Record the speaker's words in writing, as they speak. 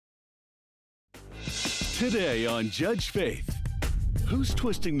Today on Judge Faith, who's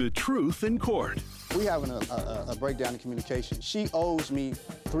twisting the truth in court? We having a breakdown in communication. She owes me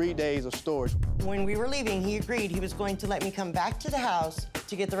 3 days of storage. When we were leaving, he agreed he was going to let me come back to the house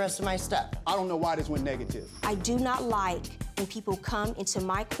to get the rest of my stuff. I don't know why this went negative. I do not like when people come into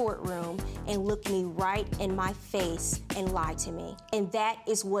my courtroom and look me right in my face and lie to me. And that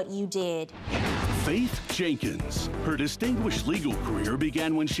is what you did. Faith Jenkins. Her distinguished legal career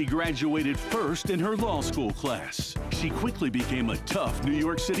began when she graduated first in her law school class. She quickly became a tough New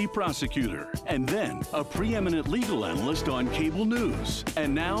York City prosecutor, and then a preeminent legal analyst on cable news.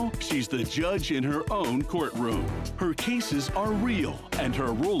 And now she's the judge in her own courtroom. Her cases are real, and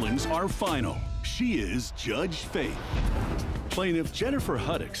her rulings are final. She is Judge Faith. Plaintiff Jennifer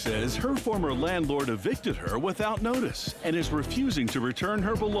Huddock says her former landlord evicted her without notice and is refusing to return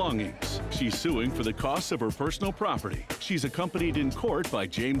her belongings. She's suing for the costs of her personal property. She's accompanied in court by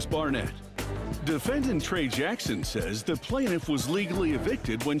James Barnett. Defendant Trey Jackson says the plaintiff was legally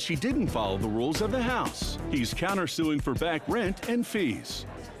evicted when she didn't follow the rules of the house. He's countersuing for back rent and fees.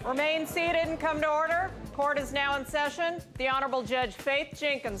 Remain seated and come to order. Court is now in session. The Honorable Judge Faith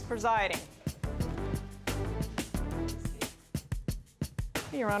Jenkins presiding.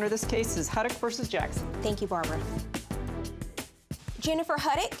 Your Honor, this case is Huddock versus Jackson. Thank you, Barbara. Jennifer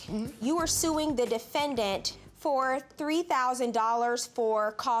Huddock, you are suing the defendant for $3,000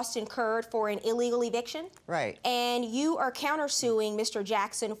 for costs incurred for an illegal eviction. Right. And you are countersuing Mr.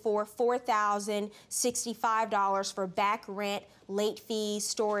 Jackson for $4,065 for back rent, late fees,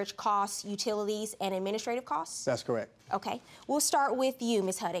 storage costs, utilities, and administrative costs? That's correct. Okay. We'll start with you,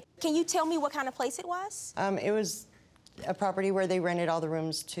 Ms. Huddock. Can you tell me what kind of place it was? It was a property where they rented all the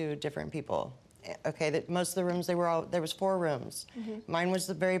rooms to different people. Okay, most of the rooms, there was 4 rooms. Mine was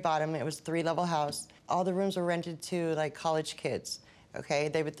the very bottom. It was a 3-level house. All the rooms were rented to like college kids. Okay,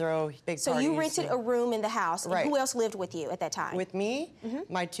 they would throw big parties. So you rented a room in the house. Right. And who else lived with you at that time? With me,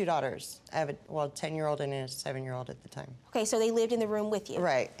 my 2 daughters. I have a 10-year-old and a 7-year-old at the time. Okay, so they lived in the room with you.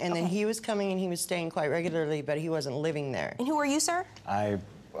 Right, and then he was coming and he was staying quite regularly, but he wasn't living there. And who are you, sir? I'm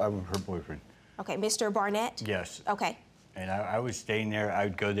her boyfriend. Okay, Mr. Barnett? Yes. Okay. And I was staying there. I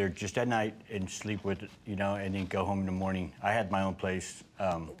would go there just at night and sleep with, and then go home in the morning. I had my own place.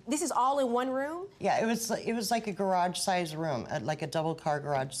 This is all in one room? Yeah, it was like a garage-sized room, like a double-car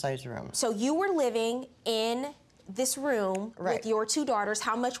garage-sized room. So you were living in this room with your 2 daughters.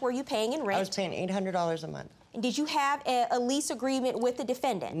 How much were you paying in rent? I was paying $800 a month. And did you have a lease agreement with the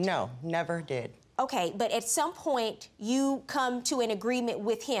defendant? No, never did. Okay, but at some point, you come to an agreement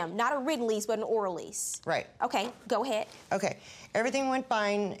with him. Not a written lease, but an oral lease. Right. Okay, go ahead. Okay, everything went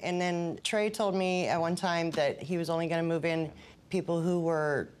fine, and then Trey told me at one time that he was only gonna move in people who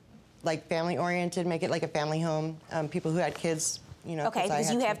were like family-oriented, make it like a family home, people who had kids, Okay,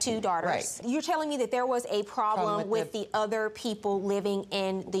 because you have 2 daughters. Right. You're telling me that there was a problem with the other people living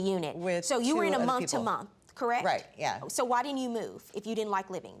in the unit. So you were in a month-to-month, correct? Right, yeah. So why didn't you move if you didn't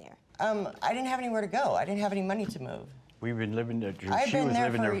like living there? I didn't have anywhere to go. I didn't have any money to move. We've been living there. I've been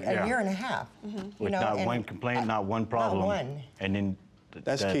there for a year and a half. With not one complaint, not one problem. Not one. And then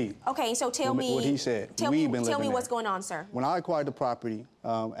That's key. Okay, so tell me what he said. Tell me what's going on, sir. When I acquired the property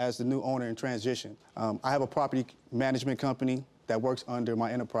as the new owner in transition, I have a property management company that works under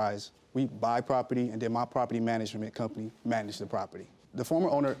my enterprise. We buy property, and then my property management company manages the property. The former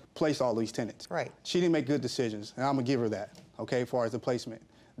owner placed all these tenants. Right. She didn't make good decisions, and I'm gonna give her that, okay, as far as the placement.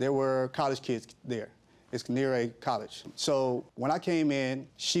 There were college kids there. It's near a college. So when I came in,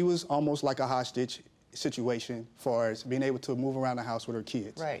 she was almost like a hostage situation as far as being able to move around the house with her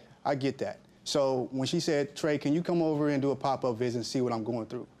kids. Right. I get that. So when she said, Trey, can you come over and do a pop-up visit and see what I'm going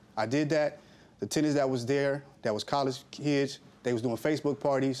through? I did that. The tenants that was there, that was college kids, they was doing Facebook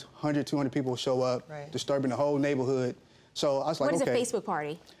parties, 100, 200 people show up, disturbing the whole neighborhood. So I was like, what is a Facebook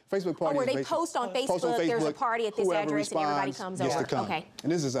party? Facebook party. Oh, where they post on Facebook, there's a party at this address and everybody comes over. Okay.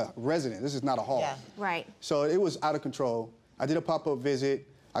 And this is a resident. This is not a hall. Yeah. Right. So it was out of control. I did a pop-up visit.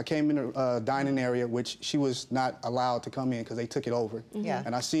 I came in a dining area, which she was not allowed to come in because they took it over. Yeah.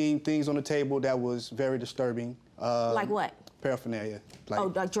 And I seen things on the table that was very disturbing. Like what? Paraphernalia.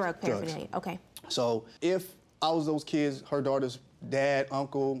 Like drug paraphernalia. Okay. So if I was those kids, her daughter's dad,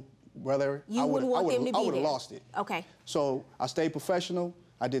 uncle, brother, I would have lost it. Okay. So I stayed professional.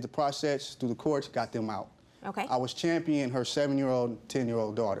 I did the process through the courts, got them out. Okay. I was championing her 7-year-old,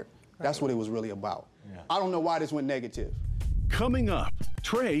 10-year-old daughter. That's what it was really about. Yeah. I don't know why this went negative. Coming up,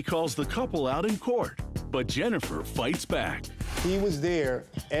 Trey calls the couple out in court, but Jennifer fights back. He was there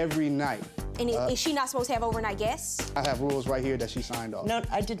every night And is she not supposed to have overnight guests? I have rules right here that she signed off. No,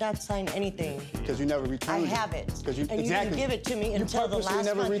 I did not sign anything. Because you never returned I have it. Because you, and exactly. you didn't give it to me until the last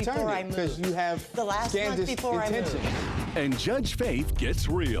never month returned before it, I moved. Because you have the last month before intention. I moved. And Judge Faith gets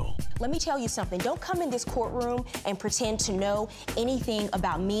real. Let me tell you something. Don't come in this courtroom and pretend to know anything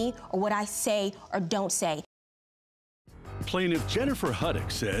about me or what I say or don't say. Plaintiff Jennifer Huddock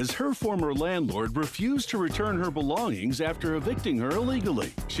says her former landlord refused to return her belongings after evicting her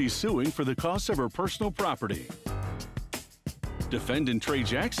illegally. She's suing for the cost of her personal property. Defendant Trey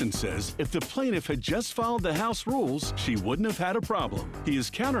Jackson says if the plaintiff had just followed the house rules, she wouldn't have had a problem. He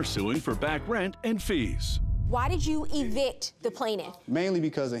is countersuing for back rent and fees. Why did you evict the plaintiff? Mainly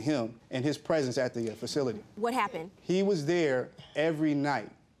because of him and his presence at the facility. What happened? He was there every night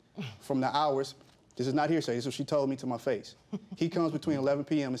from the hours. This is not hearsay. This is what she told me to my face. He comes between 11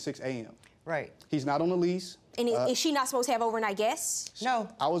 p.m. and 6 a.m. Right. He's not on the lease. And is she not supposed to have overnight guests? No.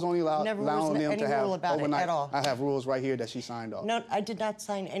 I was only allowing them to have rule about overnight. it at all. I have rules right here that she signed off. No, I did not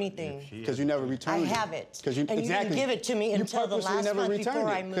sign anything. Because you never returned it. I have it. Because you and exactly. you didn't give it to me until the last never month returned before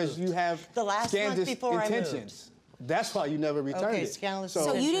it, I moved. Because you have the last month scandalous before intentions. That's why you never returned okay, it. Scandalous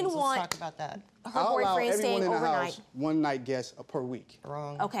So you didn't intentions. want Let's talk about that. Her I'll allow boyfriend everyone staying in the overnight. house one night guest per week.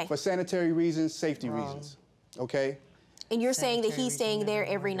 Wrong. Okay. For sanitary reasons, safety reasons. Okay? And you're saying that he's staying there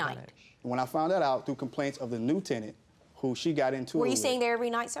every night? When I found that out through complaints of the new tenant, who she got into Were it you with. staying there every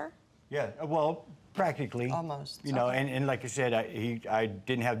night, sir? Yeah, well, practically. Almost. You know, and like I said, I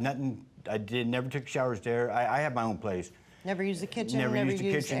didn't have nothing. Never took showers there. I have my own place. Never used the kitchen. Never used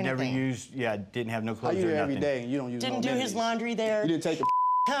the kitchen. anything. Never used. Yeah, didn't have no clothes How you or there nothing. every day and you don't use Didn't no do his amenities? laundry there. You didn't take a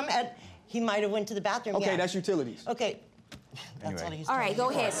Come at. He might have went to the bathroom. Okay, yeah. that's utilities. Okay. That's Anyway. what he's All told right, me go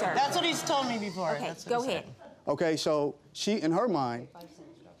before. ahead, sir. That's what he's told me before. Okay, That's what go he ahead. said. Okay, so she, in her mind,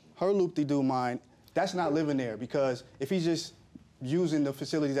 her loop-de-doo mind, that's not living there because if he's just using the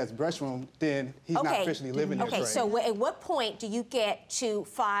facilities as restroom, then he's not officially living there. Okay, Trey. so at what point do you get to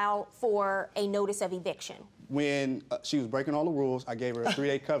file for a notice of eviction? When she was breaking all the rules, I gave her a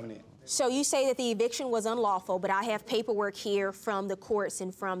 3-day covenant. So you say that the eviction was unlawful, but I have paperwork here from the courts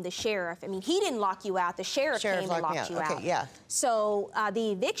and from the sheriff. I mean, he didn't lock you out. The sheriff came and locked you out. Okay, yeah. So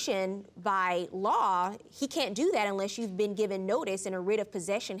the eviction, by law, he can't do that unless you've been given notice and a writ of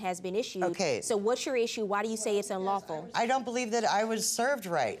possession has been issued. Okay. So what's your issue? Why do you say it's unlawful? I don't believe that I was served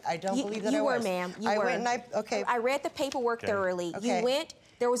right. I don't believe that I was. You were, ma'am. You I were. went and okay. I read the paperwork thoroughly. Okay. You went.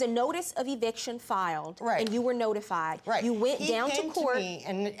 There was a notice of eviction filed, right. and you were notified. Right. You went down to court. He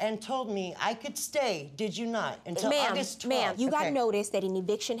came to me and told me I could stay. Did you not? Until August 12th. Ma'am, you got notice that an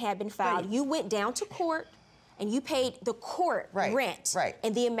eviction had been filed. Right. You went down to court, and you paid the court rent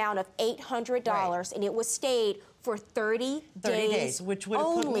in the amount of $800, and it was stayed for 30 days, which would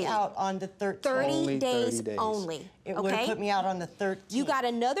have put me out on the 13th. 30 days only. It would have put me out on the 13th. You got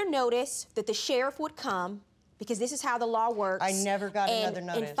another notice that the sheriff would come, because this is how the law works. I never got another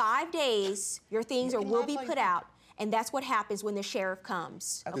notice. In 5 days, your things will be put out. And that's what happens when the sheriff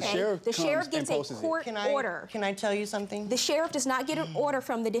comes. Okay? The sheriff gets a court order. Can I tell you something? The sheriff does not get an order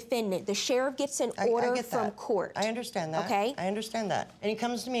from the defendant. The sheriff gets an order from court. I understand that. Okay? I understand that. And he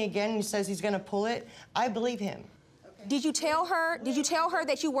comes to me again and he says he's going to pull it. I believe him. Did you tell her? Did you tell her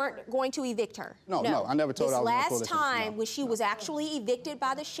that you weren't going to evict her? No, I never told her I was going to pull this. This last time when she was actually evicted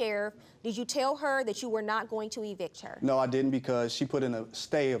by the sheriff, did you tell her that you were not going to evict her? No, I didn't because she put in a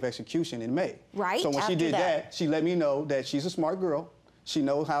stay of execution in May. Right. So when she did that, she let me know that she's a smart girl. She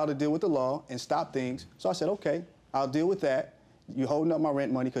knows how to deal with the law and stop things. So I said, okay, I'll deal with that. You holding up my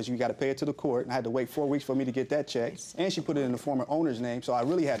rent money because you got to pay it to the court. And I had to wait 4 weeks for me to get that check. And she put it in the former owner's name, so I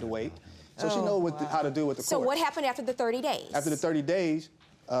really had to wait. So she knows how to deal with the court. So what happened after the 30 days? After the 30 days,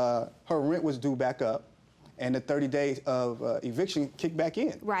 her rent was due back up, and the 30 days of eviction kicked back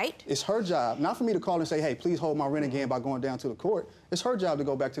in. Right. It's her job, not for me to call and say, hey, please hold my rent again by going down to the court. It's her job to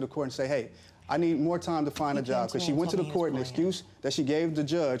go back to the court and say, hey, I need more time to find a job. Because she went to the court and the excuse that she gave the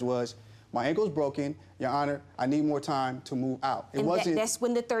judge was, my ankle's broken, Your Honor, I need more time to move out. It wasn't. That's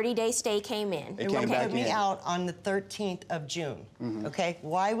when the 30-day stay came in. It came back put me out on the 13th of June. Okay?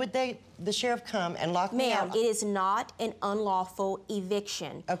 Why would the sheriff come and lock me out? Ma'am, it is not an unlawful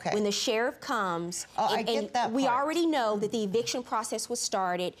eviction. Okay. When the sheriff comes, I get that we part. already know that the eviction process was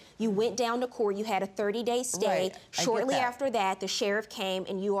started. You went down to court. You had a 30-day stay. Right. Shortly after that, the sheriff came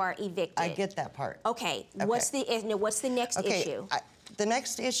and you are evicted. I get that part. Okay. What's the next issue? The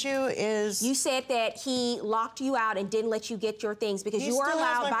next issue is... You said that he locked you out and didn't let you get your things because you are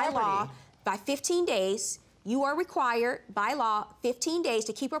allowed by law, by 15 days, you are required by law 15 days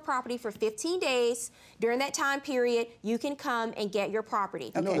to keep a property for 15 days. During that time period, you can come and get your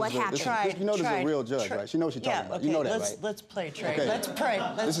property. Okay. What happened? You know this is a real judge, right? She knows what she's talking about. You know that, right? Let's play, Trey. Okay. Let's pray.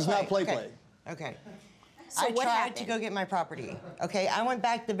 This is not play. Okay. So I what tried happened? to go get my property. Okay, I went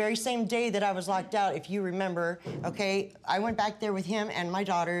back the very same day that I was locked out, if you remember. Okay, I went back there with him and my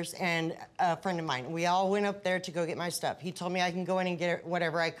daughters and a friend of mine. We all went up there to go get my stuff. He told me I can go in and get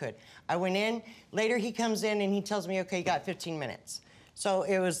whatever I could. I went in. Later, he comes in and he tells me, okay, you got 15 minutes. So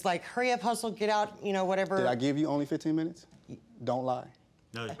it was like, hurry up, hustle, get out, you know, whatever. Did I give you only 15 minutes? Don't lie.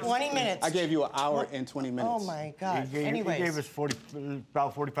 No, 20 minutes. I gave you an hour and 20 minutes. Oh my God. He gave us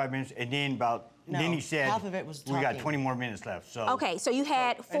about 45 minutes, and then then he said, half of it was we got talking. 20 more minutes left. So Okay, so you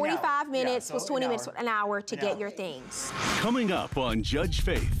had 45 minutes so plus 20 an minutes, hour. an hour to An get hour. your things. Coming up on Judge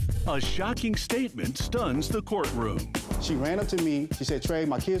Faith, a shocking statement stuns the courtroom. She ran up to me. She said, Trey,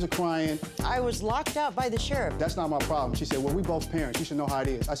 my kids are crying. I was locked out by the sheriff. That's not my problem. She said, well, we both parents. You should know how it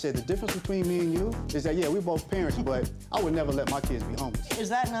is. I said, the difference between me and you is that, yeah, we both parents, but I would never let my kids be homeless. Is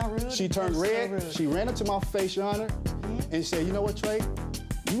that not rude? She turned That's so red. rude. She ran up to my face, Your Honor, and said, you know what, Trey?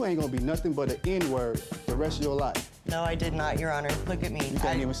 You ain't gonna be nothing but an N-word the rest of your life. No, I did not, Your Honor. Look at me. You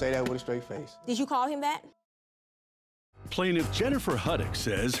can't even say that with a straight face. Did you call him that? Plaintiff Jennifer Huddock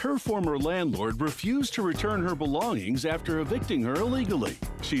says her former landlord refused to return her belongings after evicting her illegally.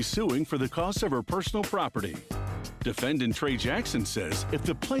 She's suing for the cost of her personal property. Defendant Trey Jackson says if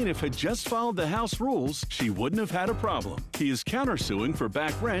the plaintiff had just followed the house rules, she wouldn't have had a problem. He is countersuing for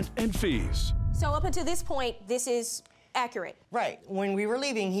back rent and fees. So up until this point, this is accurate. Right. When we were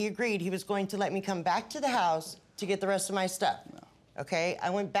leaving, he agreed he was going to let me come back to the house to get the rest of my stuff. No. Okay? I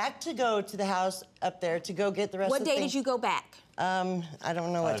went back to go to the house up there to go get the rest What of the day things. did you go back? I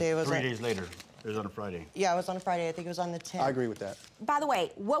don't know what day it was. 3 days later. It was on a Friday. Yeah, it was on a Friday. I think it was on the 10th. I agree with that. By the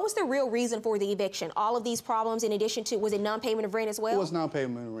way, what was the real reason for the eviction? All of these problems in addition to, was it non-payment of rent as well? It was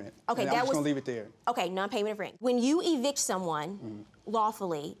non-payment of rent. Okay, and that I'm just was- gonna leave it there. Okay, non-payment of rent. When you evict someone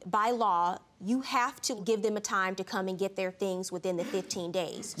lawfully, by law, you have to give them a time to come and get their things within the 15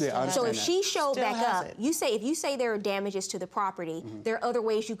 days. Yeah, I So understand if that. she showed Still back has up, it. if you say there are damages to the property, there are other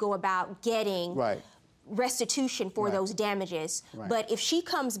ways you go about getting Right. restitution for Right. those damages. Right. But if she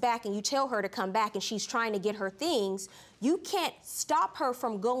comes back and you tell her to come back and she's trying to get her things, you can't stop her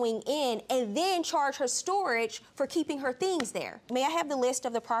from going in and then charge her storage for keeping her things there. May I have the list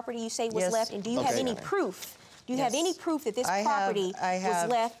of the property you say was Yes. left, and do you have Okay. any proof? Do you have Yes. any proof that this I have- property I was have-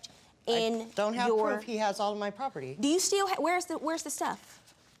 left in I don't have your... proof he has all of my property. Do you still where's the stuff?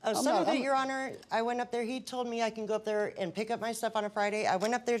 Some not- of it, I'm- Your Honor, I went up there. He told me I can go up there and pick up my stuff on a Friday. I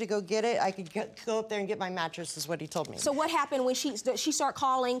went up there to go get it. I could go up there and get my mattress, is what he told me. So what happened when she started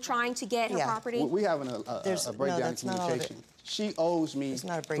calling, trying to get her Yeah. property? We having a No, breakdown in that's not all of it. communication. She owes me It's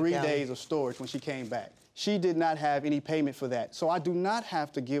not a 3 breakdown. days of storage when she came back. She did not have any payment for that. So I do not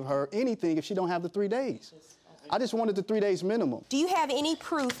have to give her anything if she don't have the 3 days. I just wanted the 3 days minimum. Do you have any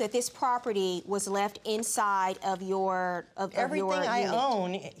proof that this property was left inside of your Everything your I unit?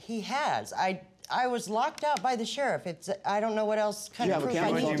 own, he has. I was locked out by the sheriff. I don't know what else kind You of have a proof I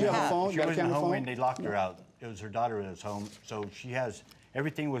camera need phone? to Do you have a have. phone? She You got a wasn't camera home phone? when they locked her out. It was her daughter that was home, so she has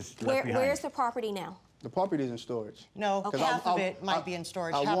everything was left behind. Where's the property now? The property is in storage. No, 'Cause half of it might be in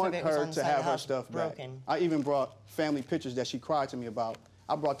storage. Half I of it want was her on the to side of have the her house stuff back. broken. I even brought family pictures that she cried to me about.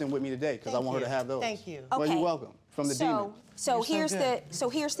 I brought them with me today because I Thank want her you. to have those. Thank you. Well, Okay. you're welcome. From the demon. So You're so here's good.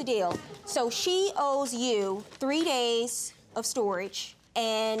 here's the deal. So she owes you 3 days of storage,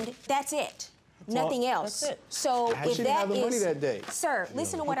 and that's it. Nothing else. That's it. So She if didn't have that the money is, that day. sir,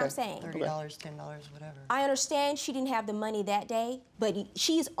 listen to what I'm Okay. saying. $30, $10, whatever. I understand she didn't have the money that day, but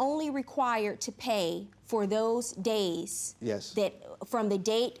she's only required to pay for those days. Yes. That from the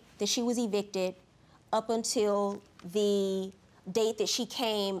date that she was evicted up until the date that she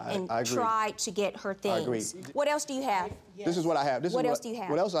came and I agree. tried to get her things. agree. What else do you have? This is what I have. What else do you have?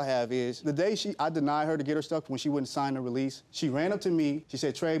 What else I have is the day I denied her to get her stuff when she wouldn't sign the release. She ran up to me. She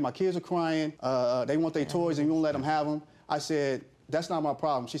said, Trey, my kids are crying. They want their toys and you won't let them have them. I said, that's not my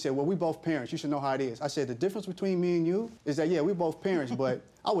problem. She said, well, we both parents. You should know how it is. I said, the difference between me and you is that, yeah, we both parents, but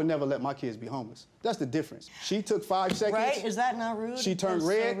I would never let my kids be homeless. That's the difference. She took 5 seconds. Right? Is that not rude? She turned That's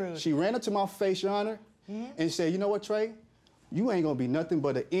red. So rude. She ran up to my face, Your Honor, and said, you know what, Trey? You ain't gonna be nothing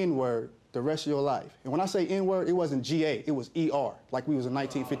but an N-word the rest of your life. And when I say N-word, it wasn't G-A, it was E-R, like we was in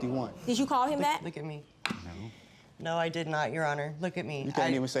 1951. Did you call him that? Look at me. No, I did not, Your Honor. Look at me. You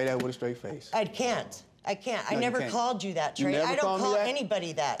can't even say that with a straight face. I can't. I can't. No, I you never can't. called you that, You Trey. never I don't called me call that?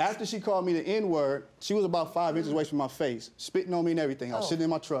 anybody that. After she called me the N-word, she was about 5 inches away from my face, spitting on me and everything. I was Oh. sitting in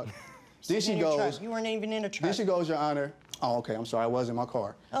my truck. Then she In your goes, truck. You weren't even in a truck. then she goes, Your Honor. Oh, okay, I'm sorry, I was in my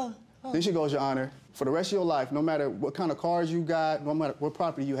car. Oh. Then she goes, Your Honor, for the rest of your life, no matter what kind of cars you got, no matter what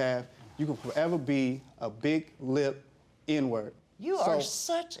property you have, you can forever be a big lip N-word. You So, are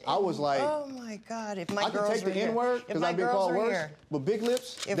such. I was like, oh my God! If my I can girls take were the here. N-word If because my I've been girls called were worse, here. but big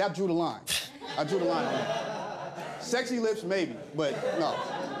lips, that drew the line. I drew the line on that. Sexy lips, maybe, but no.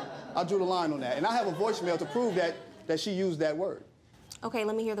 I drew the line on that. And I have a voicemail to prove that she used that word. Okay,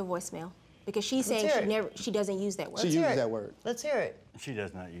 let me hear the voicemail. Because she's saying she doesn't use that word. She uses that word. Let's hear it. She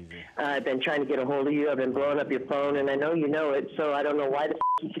does not use it. I've been trying to get a hold of you. I've been blowing up your phone, and I know you know it, so I don't know why the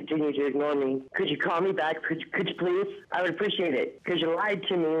you continue to ignore me. Could you call me back? Could you please? I would appreciate it. Because you lied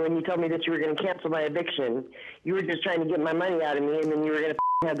to me when you told me that you were going to cancel my eviction. You were just trying to get my money out of me, and then you were going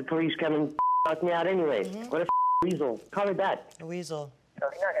to have the police come and knock me out anyway. What a weasel. Call me back. A weasel. No,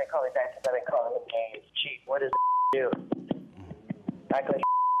 you're not going to call me back because I've been calling him gay. It's cheap. What does do? Act like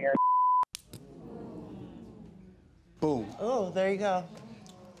you're Boom. Oh, there you go.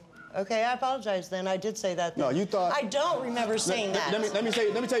 Okay, I apologize then. I did say that then. No, you thought... I don't remember saying that. Let me tell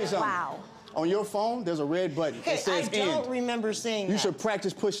you something. Wow. On your phone, there's a red button. Okay, it says I don't end. remember saying that. You should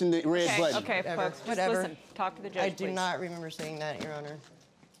practice pushing the red button. Okay, folks, just listen. Talk to the judge, I do please. not remember saying that, Your Honor.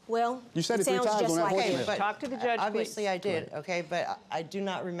 Well, You said it 3 sounds times just on that like voicemail. you. But Talk to the judge, obviously please. I did, okay? But I do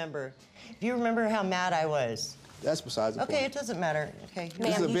not remember. Do you remember how mad I was? That's besides the point. Okay, it doesn't matter. Okay. This is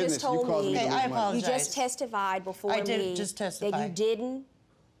Ma'am, a you business. just told You caused me. me to Okay, lose I money. apologize. You just testified before I did me just that testify. you didn't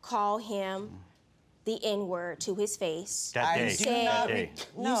call him the N-word to his face. That day. I do not That day.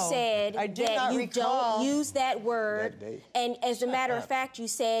 No, You said I do that not you recall. don't use that word. That day. And as a matter of fact, you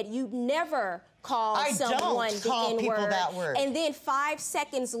said you never call I don't someone the call people N-word. that word. And then 5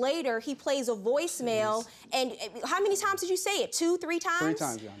 seconds later, he plays a voicemail. And how many times did you say it? 2, 3 times? 3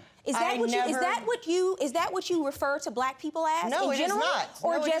 times, Your Honor. Is that I what never- is that what you refer to black people as No, in it is general? not.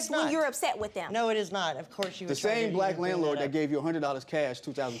 Or No, it just is when not. you're upset with them? No, it is not. Of course you were The trying same to black bring landlord that that up. gave you $100 cash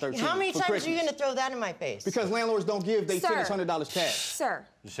 2013. How many for times are you Christmas. going to throw that in my face? Because landlords don't give their Sir. tenants $100 cash. Sir,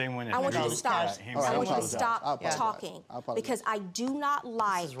 The same one that I want you to Drew stop. got him All right, I I want you to apologize. I stop apologize. talking I apologize. because I do not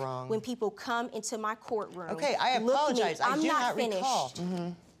like is wrong. when people come into my courtroom. Okay, I look at me. apologize. I I'm do not not finished.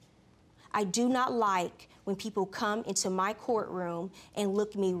 recall. I do not like when people come into my courtroom and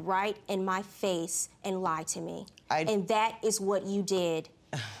look me right in my face and lie to me. And that is what you did.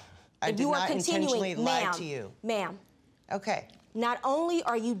 I And did you are not intentionally continuing, lie ma'am, to you. Ma'am, Okay. not only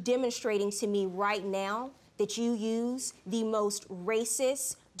are you demonstrating to me right now that you use the most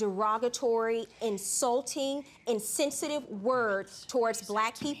racist, derogatory, insulting, insensitive words towards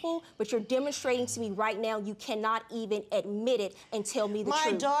black people, but you're demonstrating to me right now you cannot even admit it and tell me the truth.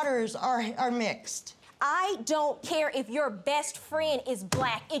 My daughters are mixed. I don't care if your best friend is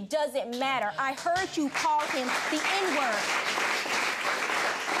black. It doesn't matter. I heard you call him the N-word.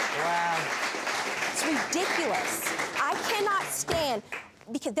 Wow. It's ridiculous. I cannot stand,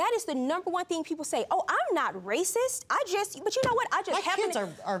 because that is the #1 thing people say. Oh, I'm not racist. But you know what? I just My happen kids to...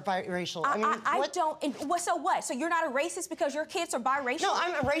 are biracial. I mean, I what? don't... So what? So you're not a racist because your kids are biracial? No,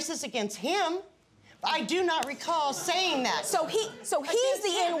 I'm a racist against him. I do not recall saying that. So he's Against the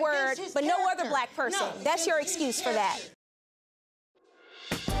him, N-word, against his but no other character. black person. No, That's your against his excuse for that.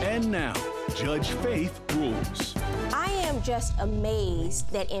 And now, Judge Faith rules. I am just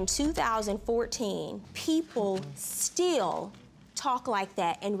amazed that in 2014, people still talk like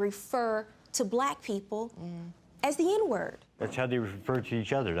that and refer to black people as the N-word. That's how they refer to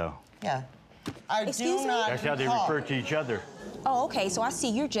each other, though. Yeah. I Excuse do me? not That's how they recall. refer to each other. Oh, okay, so I see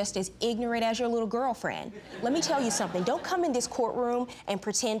you're just as ignorant as your little girlfriend. Let me tell you something. Don't come in this courtroom and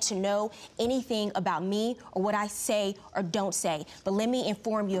pretend to know anything about me or what I say or don't say. But let me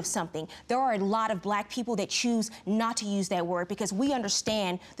inform you of something. There are a lot of black people that choose not to use that word because we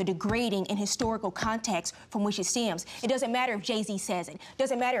understand the degrading and historical context from which it stems. It doesn't matter if Jay-Z says it. It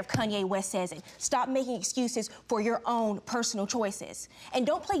doesn't matter if Kanye West says it. Stop making excuses for your own personal choices. And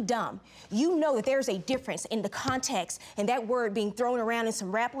don't play dumb. You know that there's a difference in the context and that word being thrown around in some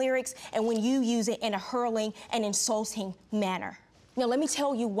rap lyrics and when you use it in a hurling and insulting manner. Now, let me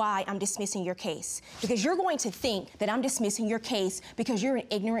tell you why I'm dismissing your case. Because you're going to think that I'm dismissing your case because you're an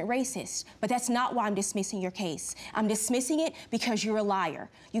ignorant racist. But that's not why I'm dismissing your case. I'm dismissing it because you're a liar.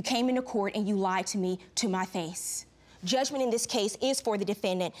 You came into court and you lied to me to my face. Judgment in this case is for the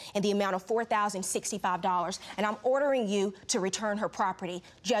defendant in the amount of $4,065, and I'm ordering you to return her property.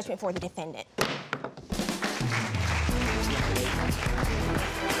 Judgment for the defendant.